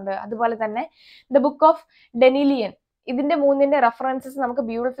റെഫറൻസ് ഉണ്ട്, അതുപോലെ തന്നെ ദ ബുക്ക് ഓഫ് ഡെനിലിയൻ, ഇതിന്റെ 3ന്റെ റെഫറൻസസ് നമുക്ക്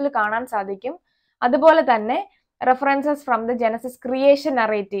ബിയോൾഫിൽ കാണാൻ സാധിക്കും. അതുപോലെ തന്നെ references from the Genesis creation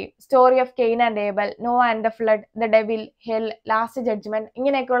narrative, story of cane and Abel, Nova and the flood, the devil, hell, last judgement,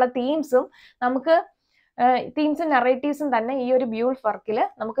 ഇങ്ങനെയൊക്കെയുള്ള തീംസും നറേറ്റീവ്സും തന്നെ ഈ ഒരു ബിയോൾഫ് വർക്കിൽ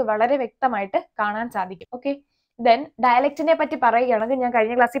നമുക്ക് വളരെ വ്യക്തമായിട്ട് കാണാൻ സാധിക്കും. ഓക്കെ, ദെൻ ഡയലക്റ്റിനെ പറ്റി പറയുകയാണെങ്കിൽ, ഞാൻ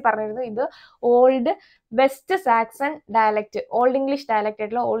കഴിഞ്ഞ ക്ലാസ്സിൽ പറഞ്ഞിരുന്നു, ഇത് old west Saxon dialect, old English dialect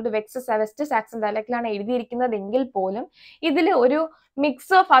ആയിട്ടുള്ള ഓൾഡ് വെസ്റ്റ് സാക്സൺ ഡയലക്റ്റിലാണ് എഴുതിയിരിക്കുന്നതെങ്കിൽ പോലും ഇതിൽ ഒരു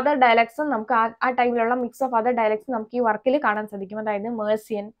മിക്സ് ഓഫ് അതർ ഡയലക്ട്സും നമുക്ക് ആ ടൈമിലുള്ള മിക്സ് ഓഫ് അതർ ഡയലക്ട്സും നമുക്ക് ഈ വർക്കിൽ കാണാൻ സാധിക്കും. അതായത്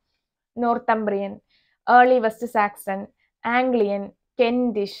മേഴ്സിയൻ, നോർത്തംബ്രിയൻ, early west Saxon, Anglian,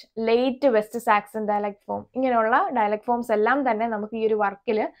 കെൻഡിഷ്, late west Saxon dialect form, ഇങ്ങനെയുള്ള ഡയലക്ട് ഫോംസ് എല്ലാം തന്നെ നമുക്ക് ഈ ഒരു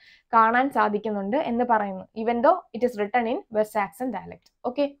വർക്കിൽ കാണാൻ സാധിക്കുന്നുണ്ട് എന്ന് പറയുന്നു, even though it is written in west Saxon dialect.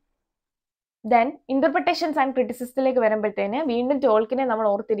 Okay, then interpretations and ക്രിറ്റിസിസത്തിലേക്ക് വരുമ്പോഴത്തേന് വീണ്ടും ടോൾക്കിനെ നമ്മൾ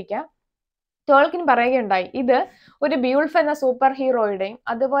ഓർത്തിരിക്കുക. ടോൾക്കിൻ പറയുകയുണ്ടായി, ഇത് ഒരു ബിയോൾഫ് എന്ന സൂപ്പർ ഹീറോയുടെയും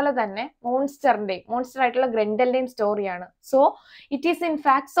അതുപോലെ തന്നെ മോൺസ്റ്റർ ആയിട്ടുള്ള ഗ്രൻഡലിന്റെയും സ്റ്റോറിയാണ്. So it is in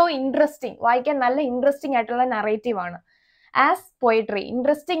fact so interesting, വായിക്കാൻ നല്ല ഇൻട്രസ്റ്റിംഗ് ആയിട്ടുള്ള നറേറ്റീവ് ആണ്. ആസ് പോയട്രി,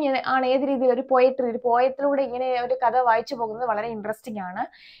 ഇൻട്രസ്റ്റിംഗ് ആണ് ഏത് രീതിയിൽ, ഒരു പോയത്തിലൂടെ ഇങ്ങനെ ഒരു കഥ വായിച്ചു പോകുന്നത് വളരെ ഇൻട്രസ്റ്റിംഗ് ആണ്.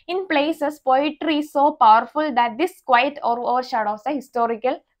 In places poetry so powerful that this quite or shadows A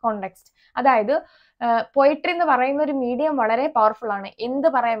historical context. അതായത് പോയട്രി എന്ന് പറയുന്ന ഒരു മീഡിയം വളരെ പവർഫുൾ ആണ്. എന്ത്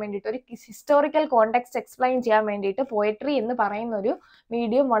പറയാൻ വേണ്ടിയിട്ട്, ഒരു ഹിസ്റ്റോറിക്കൽ കോണ്ടെക്സ്റ്റ് എക്സ്പ്ലെയിൻ ചെയ്യാൻ വേണ്ടിയിട്ട് പോയട്രി എന്ന് പറയുന്ന ഒരു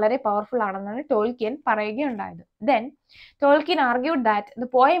മീഡിയം വളരെ പവർഫുൾ ആണെന്നാണ് ടോൾക്കിയൻ പറയുകയുണ്ടായത്. Then ടോൾക്കിൻ argued that the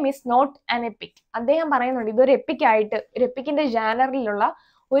poem is not an EPIC. അദ്ദേഹം പറയുന്നുണ്ട് ഇതൊരു എപ്പിക് ആയിട്ട്, ഒരു എപ്പിക്കിന്റെ ജാനറിലുള്ള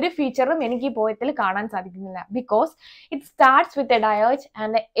ഒരു ഫീച്ചറും എനിക്ക് ഈ പോയത്തിൽ കാണാൻ സാധിക്കുന്നില്ല. Because it starts with a ഡയേജ്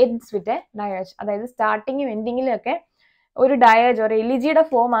and ends with a ഡയേജ്. അതായത് സ്റ്റാർട്ടിങ്ങും എൻഡിങ്ങിലും ഒക്കെ ഒരു ഡയേജ്, ഒരു എലിജിയുടെ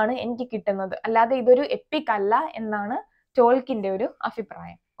ഫോം ആണ് എനിക്ക് കിട്ടുന്നത്, അല്ലാതെ ഇതൊരു എപ്പിക് അല്ല എന്നാണ് ടോൾക്കിന്റെ ഒരു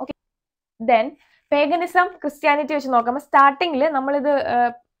അഭിപ്രായം. ഓക്കെ, ദെൻ പേഗനിസം ക്രിസ്ത്യാനിറ്റി വെച്ച് നോക്കുമ്പോൾ സ്റ്റാർട്ടിങ്ങിൽ നമ്മളിത്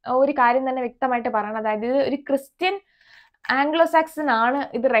ഒരു കാര്യം തന്നെ വ്യക്തമായിട്ട് പറയണം. അതായത് ഇത് ഒരു ക്രിസ്ത്യൻ ആംഗ്ലോ സാക്സൺ ആണ്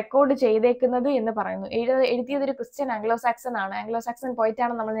ഇത് റെക്കോർഡ് ചെയ്തേക്കുന്നത് എന്ന് പറയുന്നു. എഴുതിയത് ഒരു ക്രിസ്ത്യൻ ആംഗ്ലോ സാക്സൺ ആണ്. ആംഗ്ലോ സാക്സൺ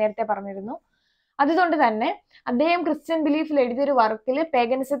പോയിട്ടാണ് നമ്മൾ നേരത്തെ പറഞ്ഞിരുന്നു. അതുകൊണ്ട് തന്നെ അദ്ദേഹം ക്രിസ്ത്യൻ ബിലീഫിൽ എഴുതിയൊരു വർക്കിൽ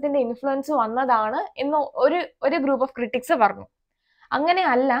പേഗനിസത്തിന്റെ ഇൻഫ്ലുവൻസ് വന്നതാണ് എന്ന് ഒരു ഗ്രൂപ്പ് ഓഫ് ക്രിറ്റിക്സ് പറഞ്ഞു. അങ്ങനെ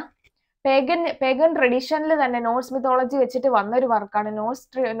അല്ല, പേഗൻ ട്രഡീഷനിൽ തന്നെ നോർസ് മിത്തോളജി വെച്ചിട്ട് വന്നൊരു വർക്കാണ്,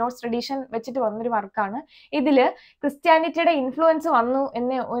 നോർസ് ട്രഡീഷൻ വെച്ചിട്ട് വന്നൊരു വർക്കാണ്. ഇതില് ക്രിസ്ത്യാനിറ്റിയുടെ ഇൻഫ്ലുവൻസ് വന്നു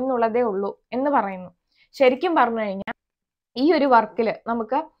എന്നുള്ളതേ ഉള്ളൂ എന്ന് പറയുന്നു. ശരിക്കും പറഞ്ഞു കഴിഞ്ഞാൽ ഈ ഒരു വർക്കില്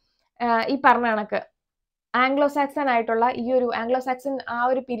നമുക്ക് ഈ പറഞ്ഞ കണക്ക് ആംഗ്ലോ സാക്സൺ ആയിട്ടുള്ള ഈ ഒരു ആംഗ്ലോ സാക്സൺ ആ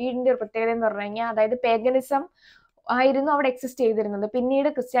ഒരു പീരീഡിന്റെ ഒരു പ്രത്യേകത എന്ന് പറഞ്ഞു കഴിഞ്ഞാൽ, അതായത് പേഗനിസം ആയിരുന്നു അവിടെ എക്സിസ്റ്റ് ചെയ്തിരുന്നത്. പിന്നീട്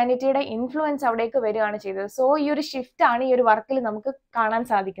ക്രിസ്ത്യാനിറ്റിയുടെ ഇൻഫ്ലുവൻസ് അവിടേക്ക് വരികയാണ് ചെയ്തത്. സോ ഈ ഒരു ഷിഫ്റ്റ് ആണ് ഈ ഒരു വർക്കിൽ നമുക്ക് കാണാൻ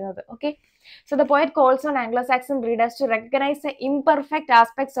സാധിക്കുന്നത്. Okay, so the poet calls on Anglo Saxon readers to recognise the imperfect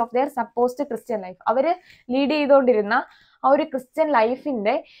aspects of their supposed Christian life. അവര് ലീഡ് ചെയ്തുകൊണ്ടിരുന്ന ആ ഒരു ക്രിസ്ത്യൻ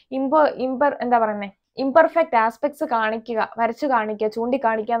ലൈഫിന്റെ എന്താ പറയുന്നത്, ഇംപെർഫെക്റ്റ് ആസ്പെക്ട്സ് കാണിക്കുക, വരച്ചു കാണിക്കുക,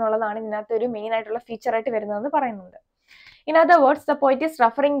 ചൂണ്ടിക്കാണിക്കുക എന്നുള്ളതാണ് ഇതിനകത്ത് ഒരു മെയിൻ ആയിട്ടുള്ള ഫീച്ചർ ആയിട്ട് വരുന്നതെന്ന് പറയുന്നുണ്ട്. In other words, the poet is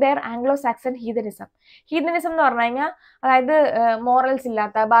referring there Anglo Saxon ഹീതനിസം. ഹീതനിസം എന്ന് പറഞ്ഞു കഴിഞ്ഞാൽ അതായത് മോറൽസ്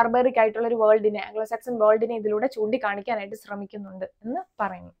ഇല്ലാത്ത ബാർബറിക് ആയിട്ടുള്ള ഒരു വേൾഡിനെ, ആംഗ്ലോ സാക്സൺ വേൾഡിനെ ഇതിലൂടെ ചൂണ്ടിക്കാണിക്കാനായിട്ട് ശ്രമിക്കുന്നുണ്ട് എന്ന്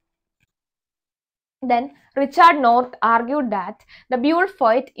പറയുന്നു. Then Richard North argued that the Beowulf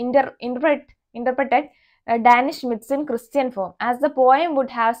poet interpreted Danish myths in Christian form, as the poem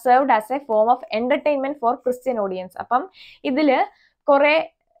would have served as a form of entertainment for Christian audience. അപ്പം ഇതില് കുറെ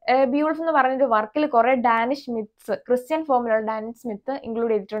ബിയൂൾഫ് എന്ന് പറഞ്ഞൊരു വർക്കിൽ കുറെ ഡാനിഷ് മിത്സ്, ക്രിസ്ത്യൻ ഫോമിലുള്ള Danish myth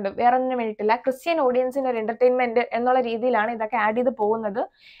include ചെയ്തിട്ടുണ്ട്. വേറെ ഒന്നിനും വേണ്ടിയിട്ടില്ല, ക്രിസ്ത്യൻ ഓഡിയൻസിന് ഒരു എന്റർടൈൻമെന്റ് എന്നുള്ള രീതിയിലാണ് ഇതൊക്കെ ആഡ് ചെയ്ത് പോകുന്നത്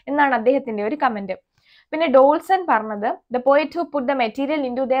എന്നാണ് അദ്ദേഹത്തിന്റെ ഒരു കമന്റ്. പിന്നെ ഡോൾസൺ പറഞ്ഞത്, the poet who put the material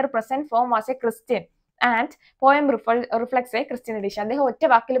in to their present form was A Christian and poem reflects A Christian edition. അദ്ദേഹം ഒറ്റ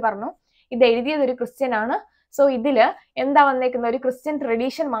വാക്കിൽ പറഞ്ഞു ഇത് എഴുതിയത് ഒരു ക്രിസ്ത്യൻ ആണ്. സോ ഇതില് എന്താ വന്നേക്കുന്ന ഒരു ക്രിസ്ത്യൻ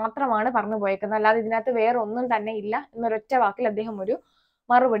ട്രഡീഷൻ മാത്രമാണ് പറഞ്ഞു പോയേക്കുന്നത്, അല്ലാതെ ഇതിനകത്ത് വേറെ ഒന്നും തന്നെ ഇല്ല എന്നൊരൊറ്റ വാക്കിൽ അദ്ദേഹം ഒരു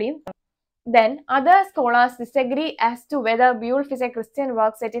മറുപടിയും. Then other scholars disagree as to whether Beowulf is a Christian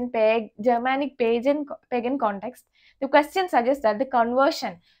work set in Germanic pagan context. The question suggests that the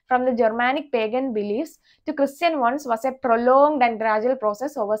conversion from the Germanic pagan beliefs to Christian ones was a prolonged and gradual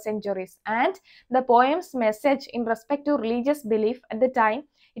process over centuries, and the poem's message in respect to religious belief at the time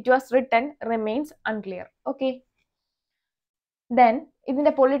it was written remains unclear. Okay. Then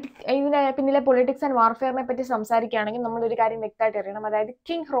ഇതിന്റെ പിന്നിലെ politics and വാർഫെയറിനെ പറ്റി സംസാരിക്കുകയാണെങ്കിൽ നമ്മൾ ഒരു കാര്യം വ്യക്തമായിട്ട് അറിയണം, അതായത്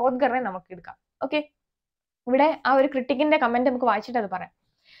കിങ് ഹ്രോദ്ഗറിനെ നമുക്ക് എടുക്കാം. ഓക്കെ, ഇവിടെ ആ ഒരു ക്രിട്ടിക്കിന്റെ കമന്റ് നമുക്ക് വായിച്ചിട്ട് അത് പറയാം.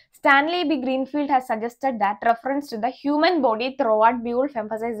 Stanley B. Greenfield has suggested that reference to the human body throughout Beowulf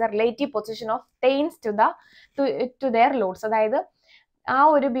emphasizes the relative position of Thanes to their lords. അതായത് ആ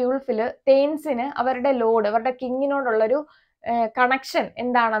ഒരു ബിയൂൾഫില് തേൻസിന് അവരുടെ ലോഡ്, അവരുടെ കിങ്ങിനോടുള്ളൊരു കണക്ഷൻ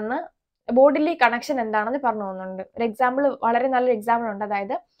എന്താണെന്ന്, ബോഡിലി കണക്ഷൻ എന്താണെന്ന് പറഞ്ഞു പോകുന്നുണ്ട്. ഒരു എക്സാമ്പിൾ, വളരെ നല്ലൊരു എക്സാമ്പിൾ ഉണ്ട്.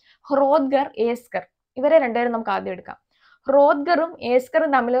 അതായത് ഹ്രോദ്ഗർ, ഏസ്കർ, ഇവരെ രണ്ടുപേരും നമുക്ക് ആദ്യം എടുക്കാം. ഹ്രോദ്ഗറും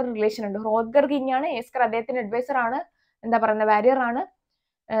ഏസ്കറും തമ്മിലൊരു റിലേഷൻ ഉണ്ട്. ഹ്രോദ്ഗർ കിങ് ആണ്, ഏസ്കർ അദ്ദേഹത്തിന്റെ അഡ്വൈസർ ആണ്, എന്താ പറയുന്നത്, വാരിയർ ആണ്,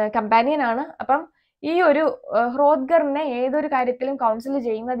 കമ്പാനിയൻ ആണ്. അപ്പം ഈ ഒരു ഹ്രോദ്ഗറിനെ ഏതൊരു കാര്യത്തിലും കൗൺസിൽ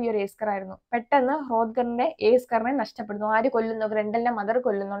ചെയ്യുന്നത് ഈ ഒരു ഏസ്കർ ആയിരുന്നു. പെട്ടെന്ന് ഹ്രോദ്ഗറിന്റെ ഏസ്കറിനെ നഷ്ടപ്പെടുന്നു. ആര് കൊല്ലുന്നു? ഗ്രendലിന്റെ മദർ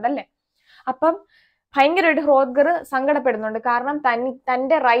കൊല്ലുന്നുണ്ടല്ലേ. അപ്പം ഭയങ്കരമായിട്ട് ഹ്രോദ്ഗർ സങ്കടപ്പെടുന്നുണ്ട്. കാരണം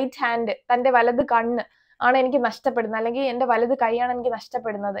തന്റെ റൈറ്റ് ഹാൻഡ്, തന്റെ വലത് കണ്ണ് ആണ് എനിക്ക് നഷ്ടപ്പെടുന്നത്, അല്ലെങ്കിൽ എന്റെ വലത് കൈയാണ് എനിക്ക്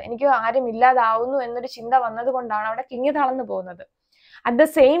നഷ്ടപ്പെടുന്നത്, എനിക്ക് ആരും ഇല്ലാതാവുന്നു എന്നൊരു ചിന്ത വന്നത് കൊണ്ടാണ് അവിടെ കിങ് തളർന്നു പോകുന്നത്. അറ്റ് ദ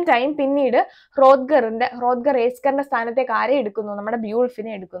സെയിം ടൈം പിന്നീട് ഹ്രോദ്ഗർ ഏസ്കറിന്റെ സ്ഥാനത്തേക്ക് ആരെ എടുക്കുന്നു? നമ്മുടെ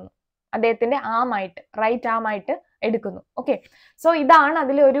ബിയൂൾഫിനെ എടുക്കുന്നു, അദ്ദേഹത്തിന്റെ ആമായിട്ട്, റൈറ്റ് ആമായിട്ട് എടുക്കുന്നു. ഓക്കെ, സോ ഇതാണ്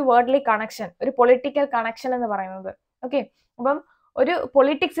അതിലെ ഒരു വേർഡ്ലി കണക്ഷൻ, ഒരു പൊളിറ്റിക്കൽ കണക്ഷൻ എന്ന് പറയുന്നത്. ഓക്കെ, അപ്പം ഒരു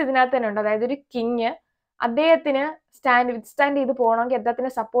പൊളിറ്റിക്സ് ഇതിനകത്ത് തന്നെ ഉണ്ട്. അതായത് ഒരു കിങ്, അദ്ദേഹത്തിന് വിത്ത്സ്റ്റാൻഡ് ചെയ്ത് പോകണമെങ്കിൽ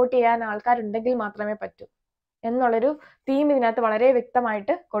അദ്ദേഹത്തിനെ സപ്പോർട്ട് ചെയ്യാൻ ആൾക്കാരുണ്ടെങ്കിൽ മാത്രമേ പറ്റൂ എന്നുള്ളൊരു തീം ഇതിനകത്ത് വളരെ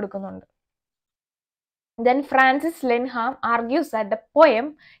വ്യക്തമായിട്ട് കൊടുക്കുന്നുണ്ട്. Then Francis Lenham argues that the poem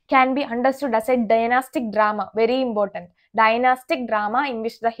can be understood as a dynastic drama, very important, dynastic drama in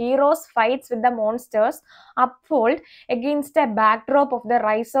which the heroes fights with the monsters uphold against a backdrop of the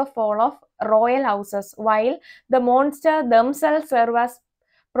rise or fall of royal houses, while the monsters themselves serve as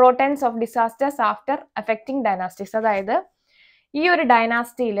portents of disasters after affecting dynasties. അതായത് ഈ ഒരു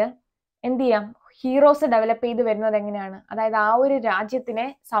ഡൈനാസ്റ്റിയിൽ എന്ത് ചെയ്യാം, heroes develop ചെയ്ത് വരുന്നത് എങ്ങനെയാണ്? അതായത് ആ ഒരു രാജ്യത്തിനെ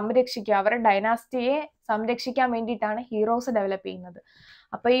സംരക്ഷിക്കുക, അവരുടെ ഡൈനാസ്റ്റിയെ സംരക്ഷിക്കാൻ വേണ്ടിയിട്ടാണ് ഹീറോസ് ഡെവലപ്പ് ചെയ്യുന്നത്.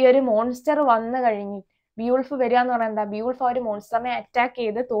 അപ്പൊ ഈ ഒരു മോൺസ്റ്റർ വന്നു കഴിഞ്ഞ് ബിയൂൾഫ് വരിക എന്ന് പറഞ്ഞാൽ എന്താ? ബിയൂൾഫ് ഒരു മോൺസ്റ്ററിനെ അറ്റാക്ക്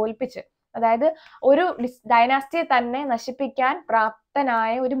ചെയ്ത് തോൽപ്പിച്ച്, അതായത് ഒരു ഡൈനാസ്റ്റിയെ തന്നെ നശിപ്പിക്കാൻ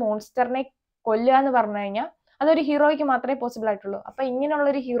പ്രാപ്തനായ ഒരു മോൺസ്റ്ററിനെ കൊല്ലുക എന്ന് പറഞ്ഞു കഴിഞ്ഞാൽ അതൊരു ഹീറോയ്ക്ക് മാത്രമേ പോസിബിൾ ആയിട്ടുള്ളൂ. അപ്പൊ ഇങ്ങനെയുള്ള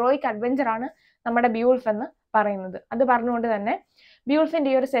ഒരു ഹീറോയിക് അഡ്വഞ്ചർ ആണ് നമ്മുടെ ബിയൂൾഫ് എന്ന് പറയുന്നത്. അത് പറഞ്ഞുകൊണ്ട് തന്നെ ബിയൂൾഫിന്റെ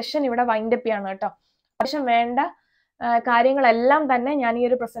ഈ ഒരു സെഷൻ ഇവിടെ വൈൻഡപ്പ് ചെയ്യാണ് കേട്ടോ. അത്യാവശ്യം വേണ്ട കാര്യങ്ങളെല്ലാം തന്നെ ഞാൻ ഈ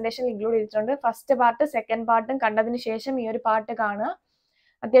ഒരു പ്രസന്റേഷനിൽ ഇൻക്ലൂഡ് ചെയ്തിട്ടുണ്ട്. ഫസ്റ്റ് പാർട്ട് സെക്കൻഡ് പാർട്ടും കണ്ടതിന് ശേഷം ഈ ഒരു പാർട്ട് കാണുക.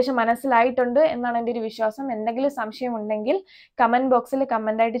 അത്യാവശ്യം മനസ്സിലായിട്ടുണ്ട് എന്നാണ് എൻ്റെ ഒരു വിശ്വാസം. എന്തെങ്കിലും സംശയം ഉണ്ടെങ്കിൽ കമന്റ് ബോക്സിൽ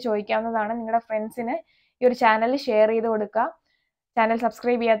കമന്റ് ആയിട്ട് ചോദിക്കാവുന്നതാണ്. നിങ്ങളുടെ ഫ്രണ്ട്സിന് ഈ ഒരു ചാനൽ ഷെയർ ചെയ്ത് കൊടുക്കുക. ചാനൽ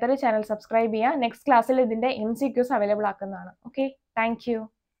സബ്സ്ക്രൈബ് ചെയ്യാത്തവർ ചാനൽ സബ്സ്ക്രൈബ് ചെയ്യുക. നെക്സ്റ്റ് ക്ലാസ്സിൽ ഇതിന്റെ MCQs available ആക്കുന്നതാണ്. Okay, thank you.